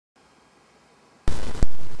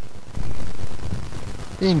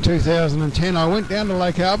In 2010 I went down to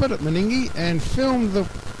Lake Albert at Meningie and filmed the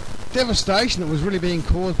devastation that was really being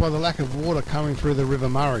caused by the lack of water coming through the River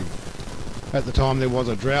Murray. At the time there was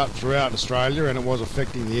a drought throughout Australia, and it was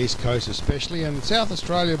affecting the east coast especially, and South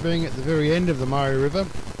Australia, being at the very end of the Murray River,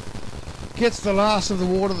 gets the last of the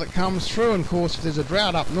water that comes through. And of course, if there's a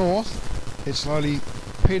drought up north, it slowly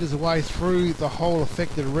peters away through the whole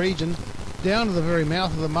affected region down to the very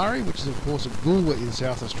mouth of the Murray, which is of course a Goolwa in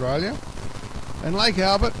South Australia. And Lake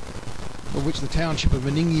Albert, of which the township of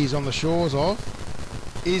Meningie is on the shores of,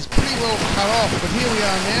 is pretty well cut off. But here we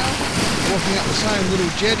are now, walking up the same little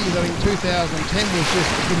jetty that in 2010 was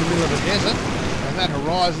just in the middle of a desert. And that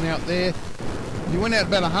horizon out there, if you went out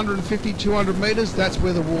about 150, 200 metres, that's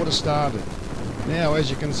where the water started. Now, as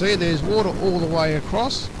you can see, there's water all the way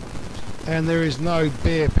across, and there is no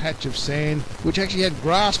bare patch of sand, which actually had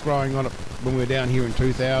grass growing on it when we were down here in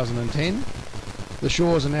 2010. The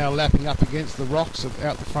shores are now lapping up against the rocks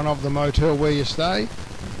out the front of the motel where you stay.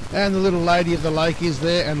 And the little lady of the lake is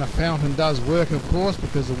there, and the fountain does work, of course,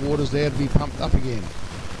 because the water's there to be pumped up again.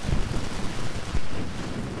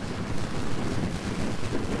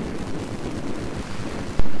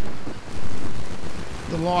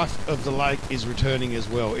 The life of the lake is returning as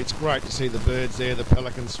well. It's great to see the birds there, the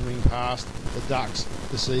pelicans swimming past, the ducks,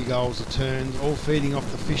 the seagulls, the terns, all feeding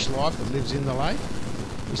off the fish life that lives in the lake.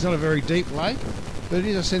 It's not a very deep lake, but it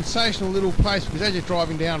is a sensational little place, because as you're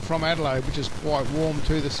driving down from Adelaide, which is quite warm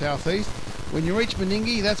to the southeast, when you reach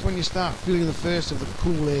Meningie, that's when you start feeling the first of the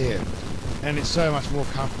cool air. And it's so much more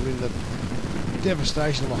comfortable in the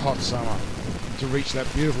devastation of a hot summer to reach that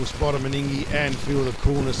beautiful spot of Meningie and feel the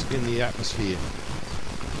coolness in the atmosphere.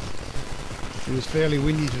 It was fairly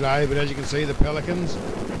windy today, but as you can see, the pelicans,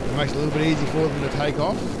 it makes it a little bit easy for them to take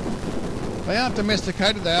off. They aren't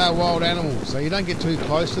domesticated, they are wild animals, so you don't get too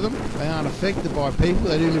close to them. They aren't affected by people,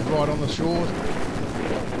 they do live right on the shores.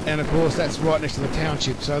 And of course that's right next to the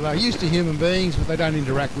township, so they're used to human beings, but they don't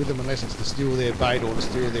interact with them unless it's to steal their bait or to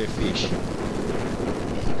steal their fish.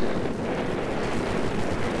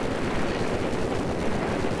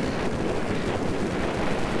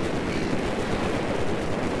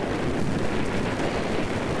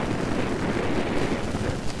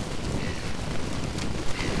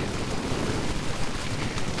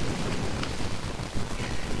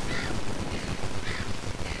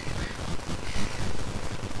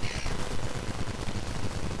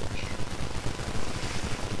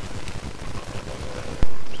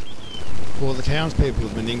 For the townspeople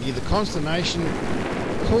of Meningie, the consternation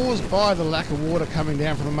caused by the lack of water coming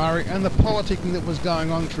down from the Murray and the politicking that was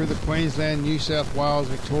going on through the Queensland, New South Wales,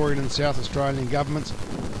 Victorian and South Australian governments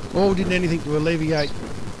all did anything to alleviate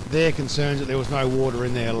their concerns that there was no water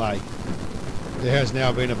in their lake. There has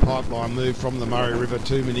now been a pipeline moved from the Murray River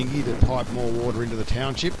to Meningie to pipe more water into the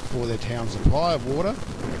township for their town supply of water.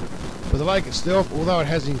 But the lake itself, although it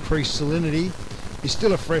has increased salinity, is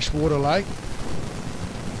still a freshwater lake.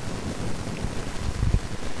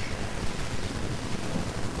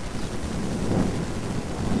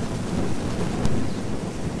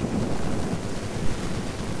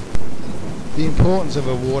 The importance of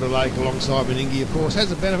a water lake alongside Meningie, of course, has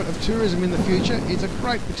the benefit of tourism in the future. It's a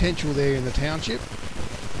great potential there in the township.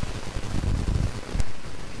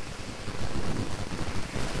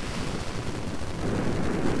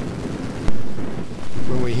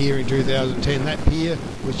 When we were here in 2010, that pier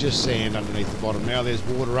was just sand underneath the bottom. Now there's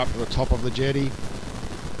water up to the top of the jetty.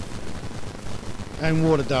 And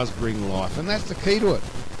water does bring life, and that's the key to it.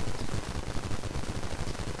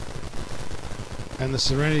 And the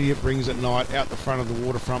serenity it brings at night out the front of the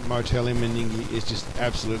waterfront motel in Meningie is just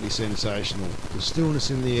absolutely sensational. The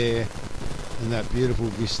stillness in the air and that beautiful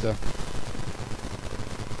vista.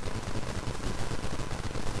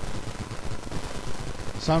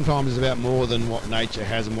 Sometimes it's about more than what nature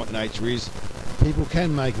has and what nature is. People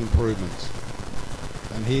can make improvements.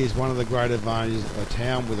 And here's one of the great advantages of a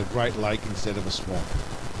town with a great lake instead of a swamp.